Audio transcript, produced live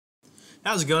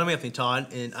How's it going? I'm Anthony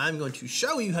Todd, and I'm going to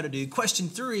show you how to do question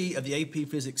 3 of the AP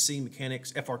Physics C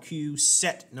Mechanics FRQ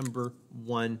set number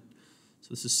 1. So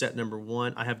this is set number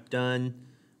 1. I have done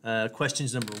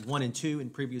questions number 1 and 2 in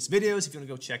previous videos if you want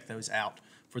to go check those out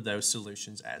for those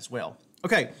solutions as well.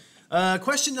 Okay,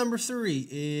 question number 3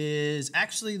 is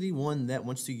actually the one that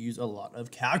wants to use a lot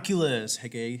of calculus,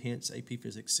 okay, hence AP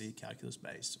Physics C calculus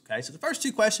based. Okay, so the first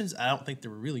two questions, I don't think there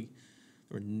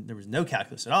was no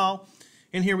calculus at all.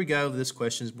 And here we go. This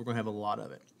question is we're going to have a lot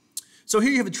of it. So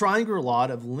here you have a triangular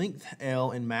lot of length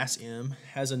L and mass M,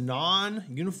 has a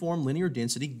non-uniform linear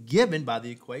density given by the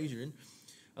equation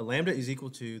lambda is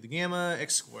equal to the gamma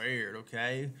x squared,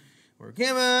 okay? Where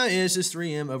gamma is just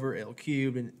 3m over L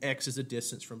cubed and x is the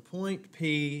distance from point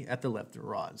P at the left of the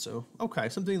rod. So, okay,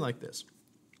 something like this.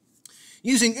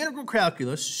 Using integral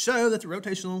calculus, show that the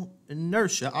rotational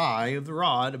inertia I of the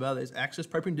rod about its axis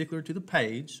perpendicular to the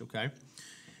page, okay?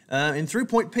 And through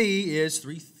point P is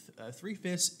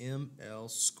 3/5 mL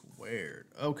squared.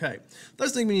 Okay,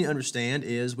 first thing we need to understand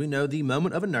is we know the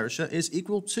moment of inertia is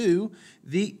equal to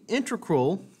the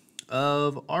integral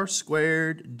of r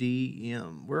squared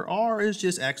dm, where r is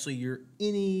just actually your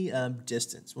any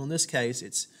distance. Well, in this case,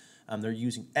 it's they're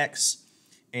using x,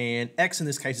 and x in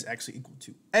this case is actually equal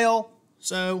to L,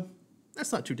 so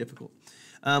that's not too difficult.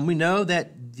 We know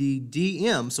that the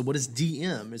dm, so what is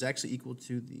dm, is actually equal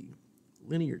to the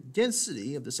linear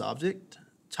density of this object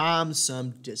times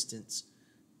some distance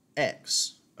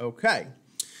x. Okay,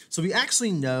 so we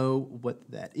actually know what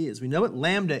that is. We know what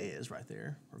lambda is right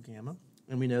there, or gamma,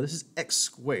 and we know this is x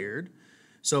squared.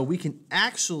 So we can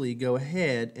actually go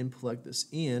ahead and plug this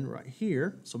in right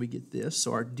here. So we get this.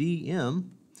 So our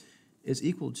dm is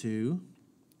equal to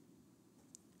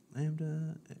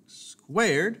lambda x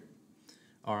squared.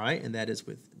 All right, and that is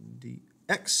with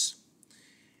dx.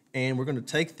 And we're going to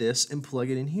take this and plug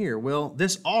it in here. Well,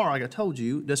 this r, like I told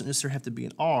you, doesn't necessarily have to be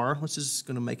an r. Let's just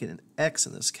going to make it an x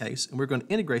in this case. And we're going to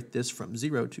integrate this from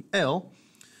 0 to L.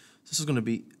 So this is going to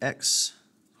be x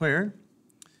squared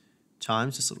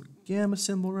times this little gamma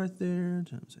symbol right there,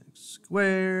 times x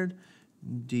squared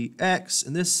dx.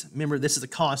 And this, remember, this is a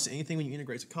constant. Anything when you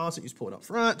integrate a constant, you just pull it up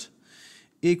front,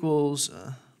 equals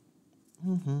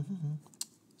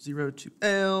 0 to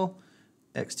L,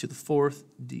 x to the 4th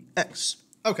dx.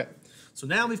 Okay, so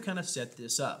now we've kind of set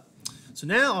this up. So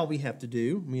now all we have to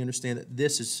do, we understand that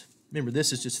this is, remember,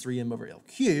 this is just 3m over L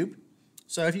cubed.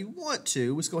 So if you want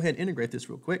to, let's go ahead and integrate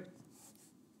this real quick.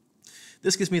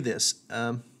 This gives me this.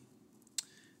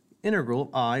 Integral of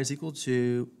I is equal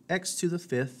to x to the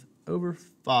 5th over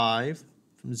 5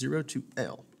 from 0 to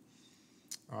L.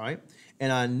 All right,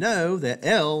 and I know that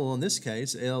L, well, in this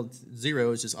case, L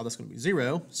 0 is just, oh, that's going to be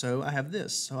 0. So I have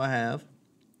this. So I have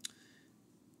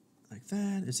like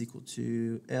that is equal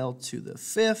to L to the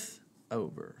 5th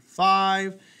over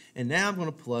 5. And now I'm going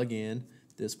to plug in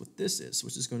this, what this is,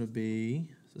 which is going to be,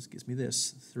 so this gives me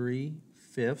this,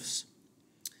 3/5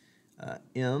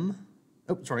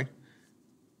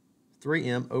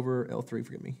 3m over L3,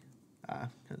 forgive me, I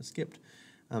kind of skipped.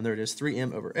 There it is,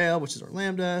 3m over L, which is our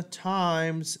lambda,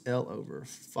 times L over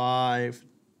 5,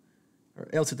 or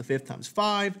L to the 5th times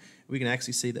 5. We can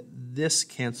actually see that this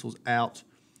cancels out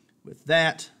with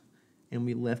that. And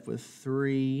we left with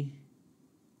 3m,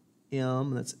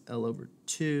 that's L over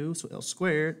 2, so L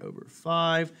squared over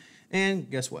 5.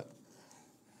 And guess what?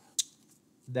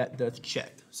 That does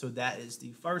check. So that is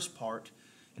the first part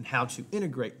and how to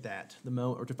integrate that, the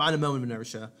moment, or to find a moment of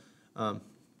inertia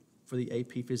for the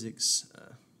AP Physics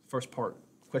first part,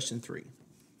 question 3.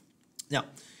 Now,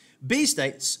 B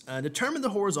states, determine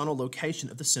the horizontal location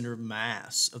of the center of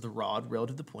mass of the rod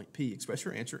relative to point P. Express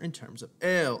your answer in terms of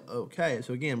L. Okay,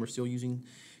 so again, we're still using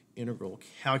integral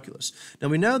calculus. Now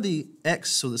we know the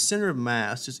x, so the center of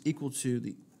mass is equal to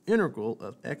the integral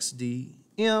of x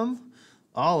dm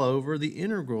all over the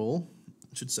integral,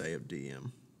 I should say, of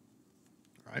dm.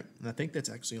 All right, and I think that's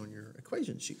actually on your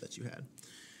equation sheet that you had.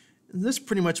 And this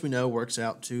pretty much we know works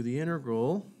out to the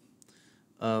integral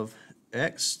of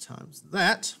x times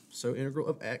that, so integral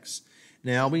of x.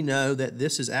 Now we know that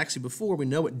this is actually, before we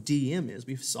know what dm is,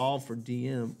 we've solved for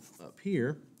dm up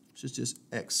here, which is just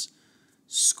x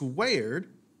squared.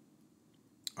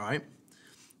 All right,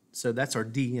 so that's our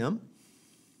dm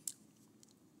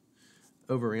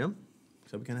over m.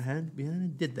 So we kind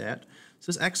of did that.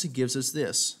 So this actually gives us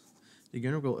this, the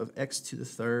integral of x to the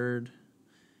 3rd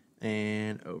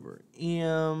and over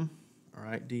m, all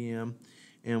right, dm.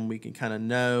 And we can kind of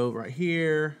know right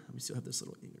here, we still have this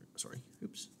little, sorry,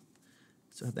 oops.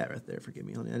 Still have that right there, forgive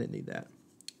me, I didn't need that.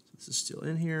 So this is still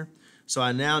in here. So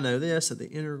I now know this, that the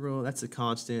integral, that's the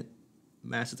constant,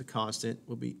 mass of the constant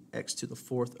will be x to the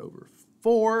 4th over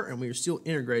 4, and we are still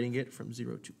integrating it from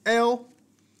 0 to L.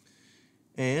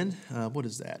 And what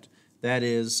is that? That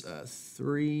is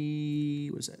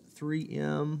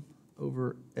 3m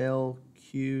over L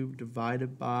cubed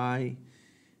divided by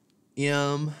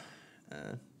m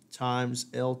times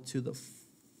L to the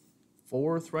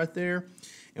 4th right there.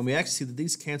 And we actually see that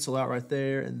these cancel out right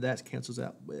there, and that cancels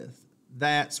out with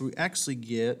that. So we actually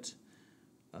get,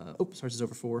 sorry, this is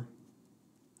over 4.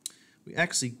 We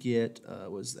actually get,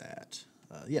 what is that?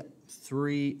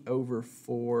 3 over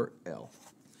 4L.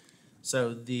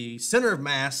 So the center of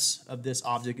mass of this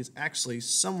object is actually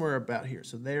somewhere about here.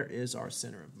 So there is our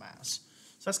center of mass.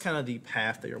 So that's kind of the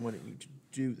path they are wanting you to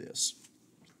do this.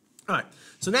 All right,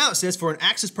 so now it says for an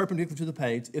axis perpendicular to the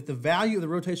page, if the value of the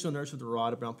rotational inertia of the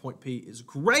rod around point P is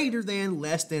greater than,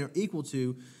 less than, or equal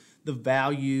to the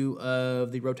value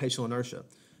of the rotational inertia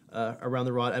around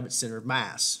the rod of its center of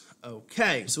mass.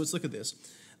 Okay, so let's look at this.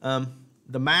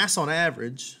 The mass on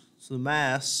average, so the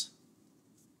mass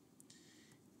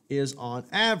is on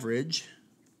average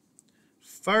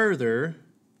further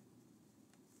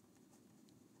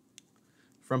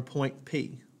from point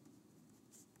P.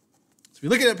 So if you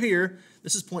look it up here,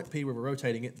 this is point P where we're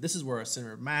rotating it. This is where our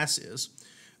center of mass is,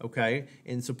 okay?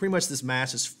 And so pretty much this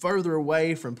mass is further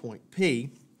away from point P.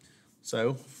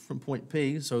 So from point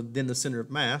P, so then the center of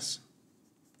mass.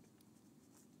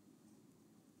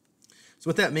 So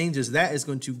what that means is that is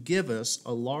going to give us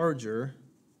a larger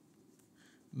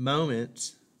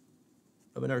moment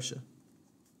of inertia.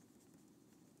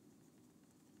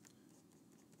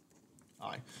 All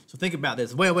right, so think about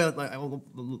this. I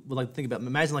would like to think about,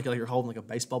 imagine like you're holding like a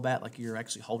baseball bat, like you're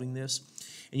actually holding this,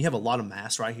 and you have a lot of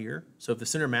mass right here. So if the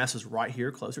center of mass is right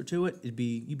here closer to it, you'd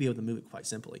be able to move it quite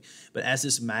simply. But as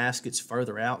this mass gets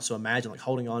further out, so imagine like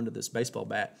holding on to this baseball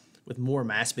bat with more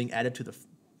mass being added to the,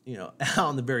 out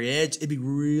on the very edge, it'd be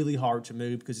really hard to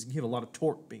move because you have a lot of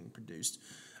torque being produced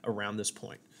around this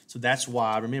point. So that's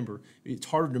why, remember, it's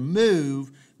harder to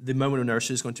move, the moment of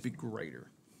inertia is going to be greater,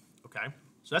 okay?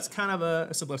 So that's kind of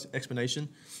a simple explanation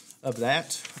of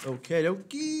that. Okay,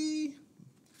 dokie.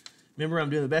 Remember, I'm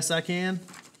doing the best I can.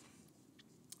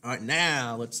 All right,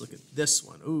 now let's look at this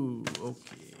one. Ooh,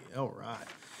 okay, all right.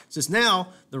 Since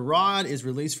now the rod is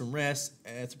released from rest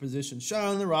at the position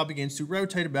shown, the rod begins to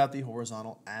rotate about the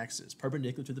horizontal axis,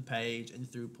 perpendicular to the page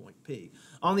and through point P.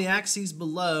 On the axes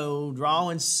below, draw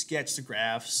and sketch the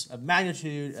graphs of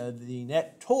magnitude of the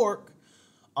net torque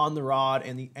on the rod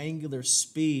and the angular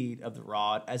speed of the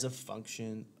rod as a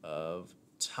function of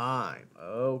time.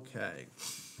 Okay.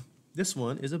 This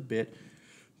one is a bit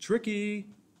tricky.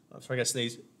 Oh, sorry, I got to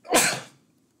sneeze.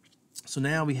 So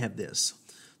now we have this.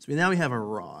 So now we have a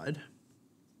rod.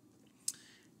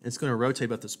 It's going to rotate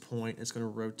about this point. It's going to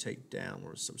rotate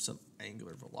downwards, some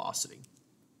angular velocity.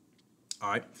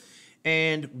 All right.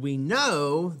 And we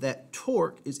know that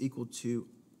torque is equal to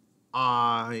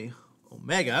I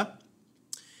omega.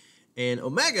 And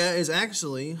omega is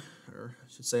actually, or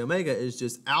I should say omega is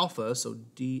just alpha, so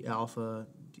d alpha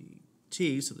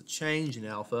dt, so the change in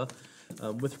alpha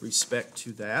with respect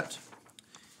to that.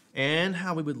 And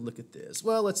how we would look at this?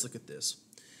 Well, let's look at this.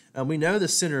 We know the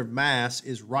center of mass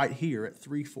is right here at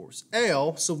 3/4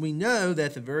 L, so we know that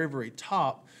at the very, very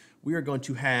top, we are going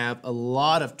to have a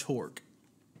lot of torque.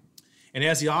 And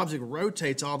as the object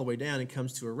rotates all the way down and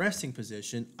comes to a resting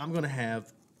position, I'm going to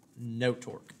have no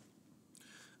torque.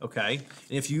 Okay,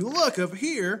 and if you look over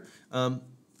here,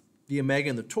 the omega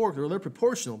and the torque, they're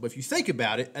proportional. But if you think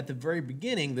about it, at the very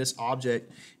beginning, this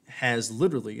object has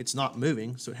literally, it's not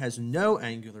moving, so it has no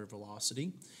angular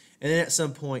velocity. And then at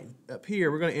some point up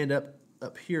here, we're going to end up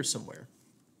here somewhere.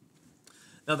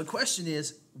 Now the question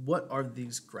is, what are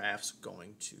these graphs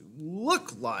going to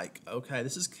look like? Okay,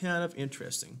 this is kind of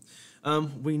interesting.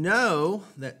 We know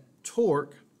that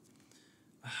torque,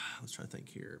 let's try to think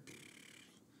here,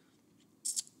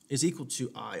 is equal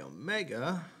to I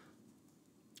omega.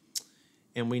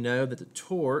 And we know that the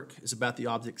torque is about the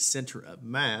object's center of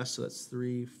mass, so that's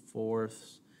 3/4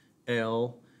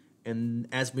 L. And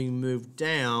as we move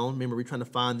down, remember we're trying to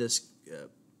find this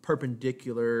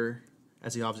perpendicular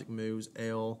as the object moves,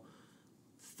 L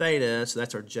theta, so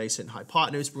that's our adjacent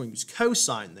hypotenuse. We're going to use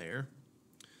cosine there.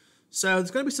 So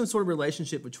there's going to be some sort of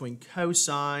relationship between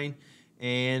cosine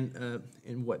and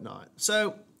whatnot.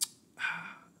 So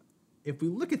if we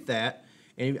look at that,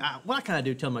 and what I kind of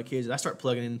do tell my kids is I start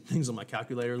plugging in things on my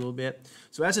calculator a little bit.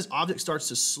 So as this object starts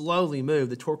to slowly move,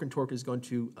 the torque and torque is going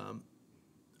to,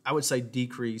 I would say,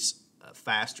 decrease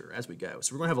faster as we go.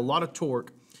 So we're going to have a lot of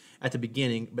torque at the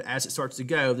beginning, but as it starts to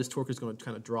go, this torque is going to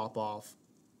kind of drop off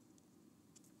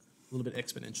a little bit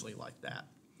exponentially like that.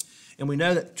 And we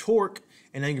know that torque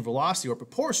and angular velocity are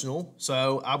proportional,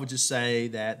 so I would just say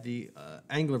that the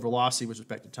angular velocity with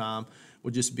respect to time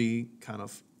would just be kind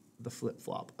of the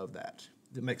flip-flop of that.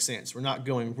 That makes sense. We're not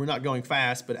going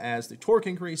fast, but as the torque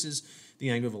increases,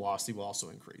 the angular velocity will also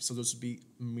increase. So those would be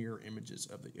mirror images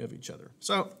of each other.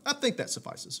 So I think that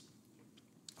suffices.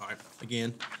 All right.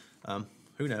 Again,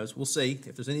 who knows? We'll see.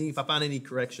 If I find any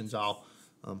corrections, I'll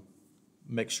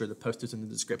make sure to post it in the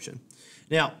description.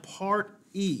 Now, part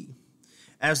E.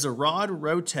 As the rod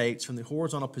rotates from the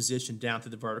horizontal position down to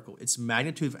the vertical, its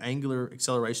magnitude of angular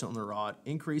acceleration on the rod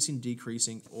increasing,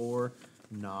 decreasing, or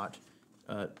not,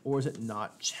 or is it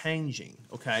not changing?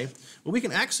 Okay. Well, we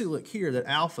can actually look here that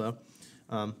alpha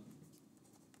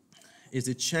is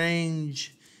the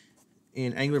change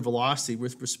in angular velocity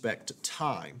with respect to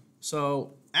time.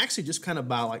 So actually, just kind of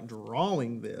by like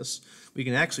drawing this, we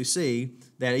can actually see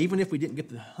that even if we didn't get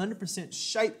the 100%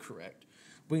 shape correct,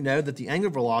 we know that the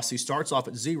angular velocity starts off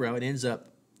at 0 and ends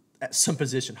up at some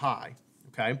position high,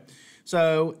 okay?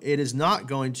 So it is not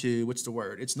going to, what's the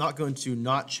word? It's not going to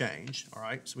not change, all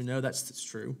right? So we know that's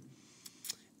true.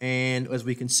 And as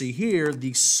we can see here,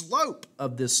 the slope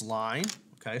of this line,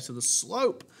 okay, so the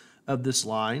slope of this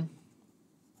line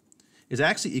is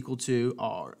actually equal to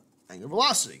our angular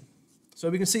velocity. So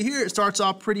we can see here it starts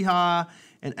off pretty high,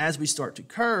 and as we start to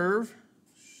curve,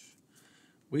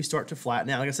 we start to flatten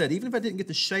out. Like I said, even if I didn't get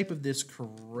the shape of this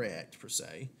correct, per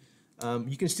se,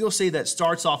 you can still see that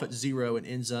starts off at 0 and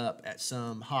ends up at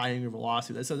some high angular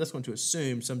velocity. So that's going to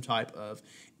assume some type of,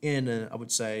 I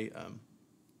would say,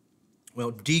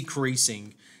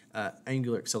 decreasing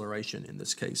angular acceleration in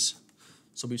this case.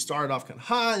 So we started off kind of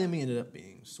high, and then we ended up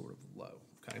being sort of low.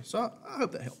 Okay, so I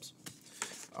hope that helps.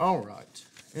 All right,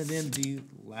 and then the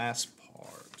last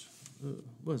part.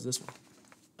 What is this one?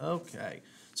 Okay.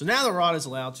 So now the rod is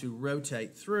allowed to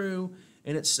rotate through,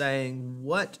 and it's saying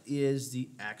what is the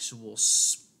actual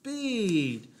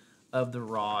speed of the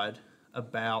rod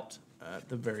about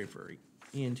the very, very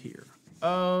end here.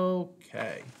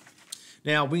 Okay.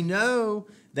 Now we know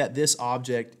that this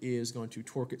object is going to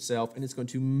torque itself, and it's going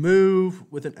to move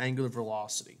with an angular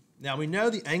velocity. Now we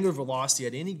know the angular velocity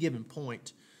at any given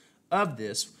point of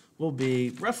this will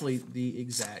be roughly the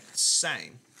exact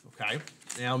same. Okay.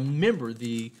 Now remember,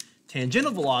 the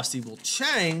tangential velocity will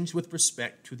change with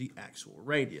respect to the actual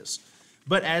radius.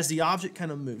 But as the object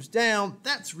kind of moves down,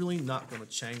 that's really not going to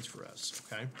change for us,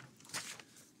 okay?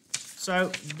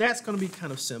 So that's going to be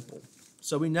kind of simple.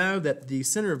 So we know that the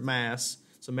center of mass,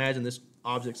 so imagine this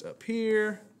object's up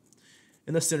here,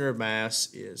 and the center of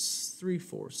mass is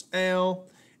 3/4 L,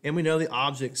 and we know the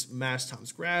object's mass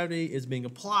times gravity is being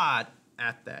applied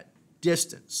at that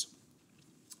distance.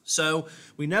 So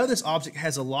we know this object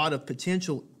has a lot of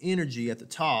potential energy at the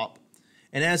top,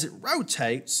 and as it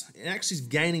rotates, it actually is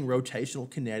gaining rotational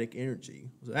kinetic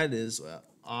energy. So that is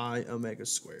I omega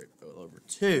squared over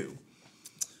 2.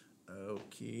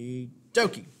 Okie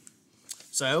dokie.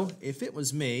 So if it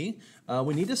was me,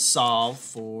 we need to solve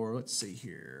for, let's see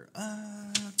here.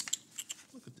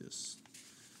 Look at this.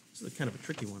 This is kind of a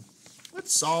tricky one.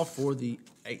 Let's solve for the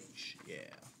H. Yeah.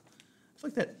 It's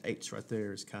like that H right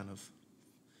there is kind of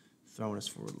throwing us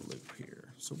for a loop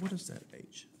here. So what is that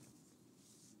H?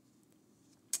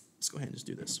 Let's go ahead and just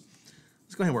do this.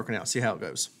 Let's go ahead and work it out, see how it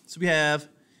goes. So we have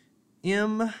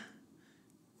M,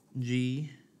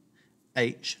 G,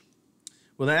 H.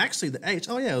 Well, then actually the H,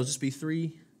 oh yeah, it'll just be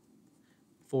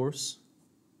 3/4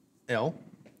 L.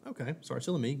 Okay, sorry,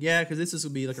 silly me. Yeah, because this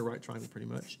will be like a right triangle pretty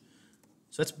much.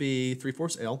 So that's be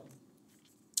 3/4 L.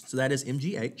 So that is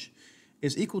MGH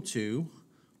is equal to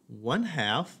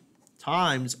 1/2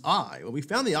 times I. Well, we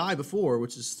found the I before,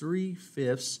 which is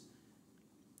 3/5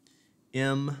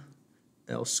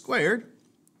 ML squared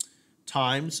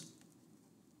times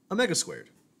omega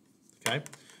squared. Okay,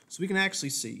 so we can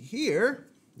actually see here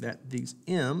that these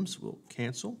M's will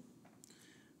cancel.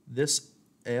 This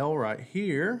L right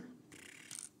here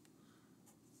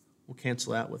will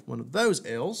cancel out with one of those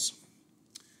L's.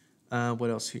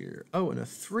 What else here? Oh, and a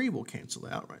 3 will cancel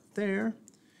out right there.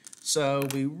 So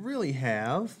we really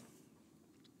have,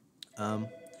 1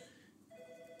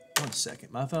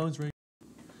 second, my phone's ringing.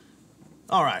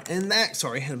 All right, and that,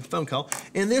 sorry, I had a phone call.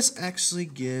 And this actually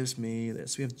gives me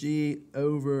this. We have G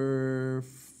over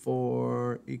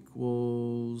 4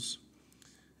 equals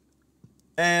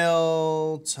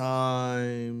L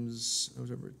times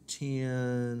over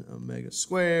 10 omega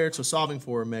squared. So solving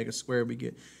for omega squared, we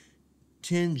get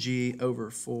 10G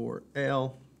over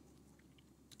 4L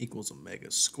equals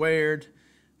omega squared.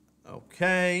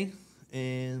 Okay,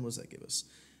 and what does that give us?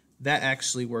 That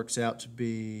actually works out to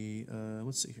be,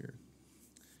 let's see here.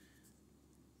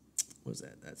 what is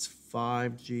that? That's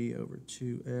 5g over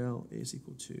 2L is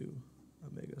equal to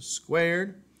omega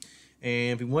squared.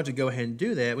 And if we want to go ahead and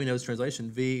do that, we know this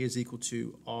translation, V is equal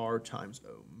to R times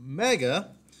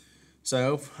omega.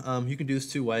 So you can do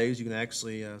this two ways. You can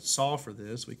actually solve for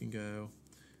this. We can go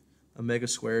omega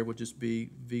squared would just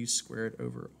be V squared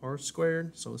over R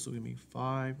squared. So this will give me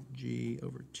 5g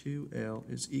over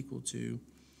 2L is equal to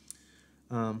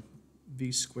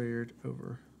V squared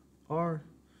over R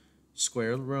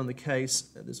squared. We're on the case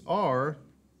that this R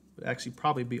would actually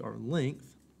probably be our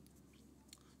length.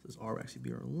 So this R would actually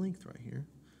be our length right here.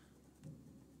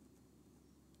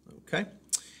 Okay.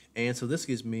 And so this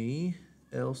gives me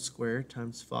L squared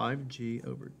times 5g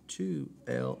over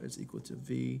 2L is equal to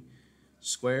V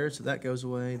squared. So that goes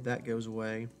away, that goes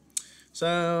away.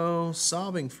 So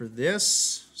solving for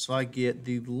this, so I get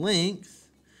the length,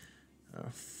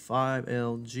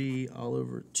 5LG all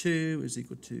over 2 is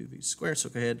equal to V squared. So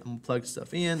go ahead, I'm going to plug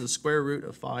stuff in. The square root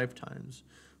of 5 times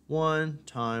 1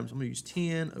 times, I'm going to use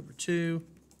 10 over 2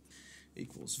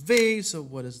 equals V. So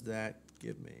what does that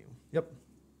give me? Yep.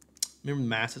 Remember,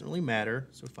 mass doesn't really matter.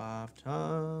 So 5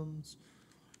 times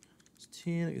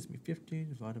 10, it gives me 50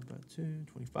 divided by 2,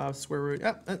 25 square root.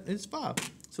 Yep, it's 5.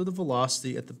 So the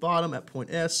velocity at the bottom at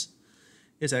point S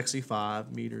is actually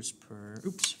 5 meters per,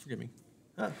 oops, forgive me.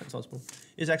 That's possible.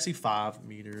 It's actually 5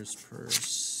 meters per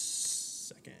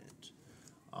second.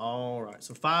 All right,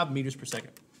 so 5 meters per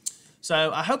second.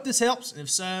 So I hope this helps. And if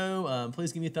so,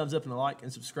 please give me a thumbs up and a like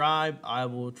and subscribe. I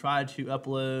will try to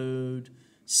upload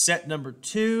set number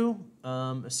 2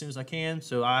 as soon as I can.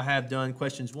 So I have done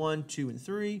questions 1, 2, and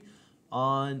 3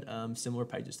 on similar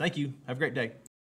pages. Thank you. Have a great day.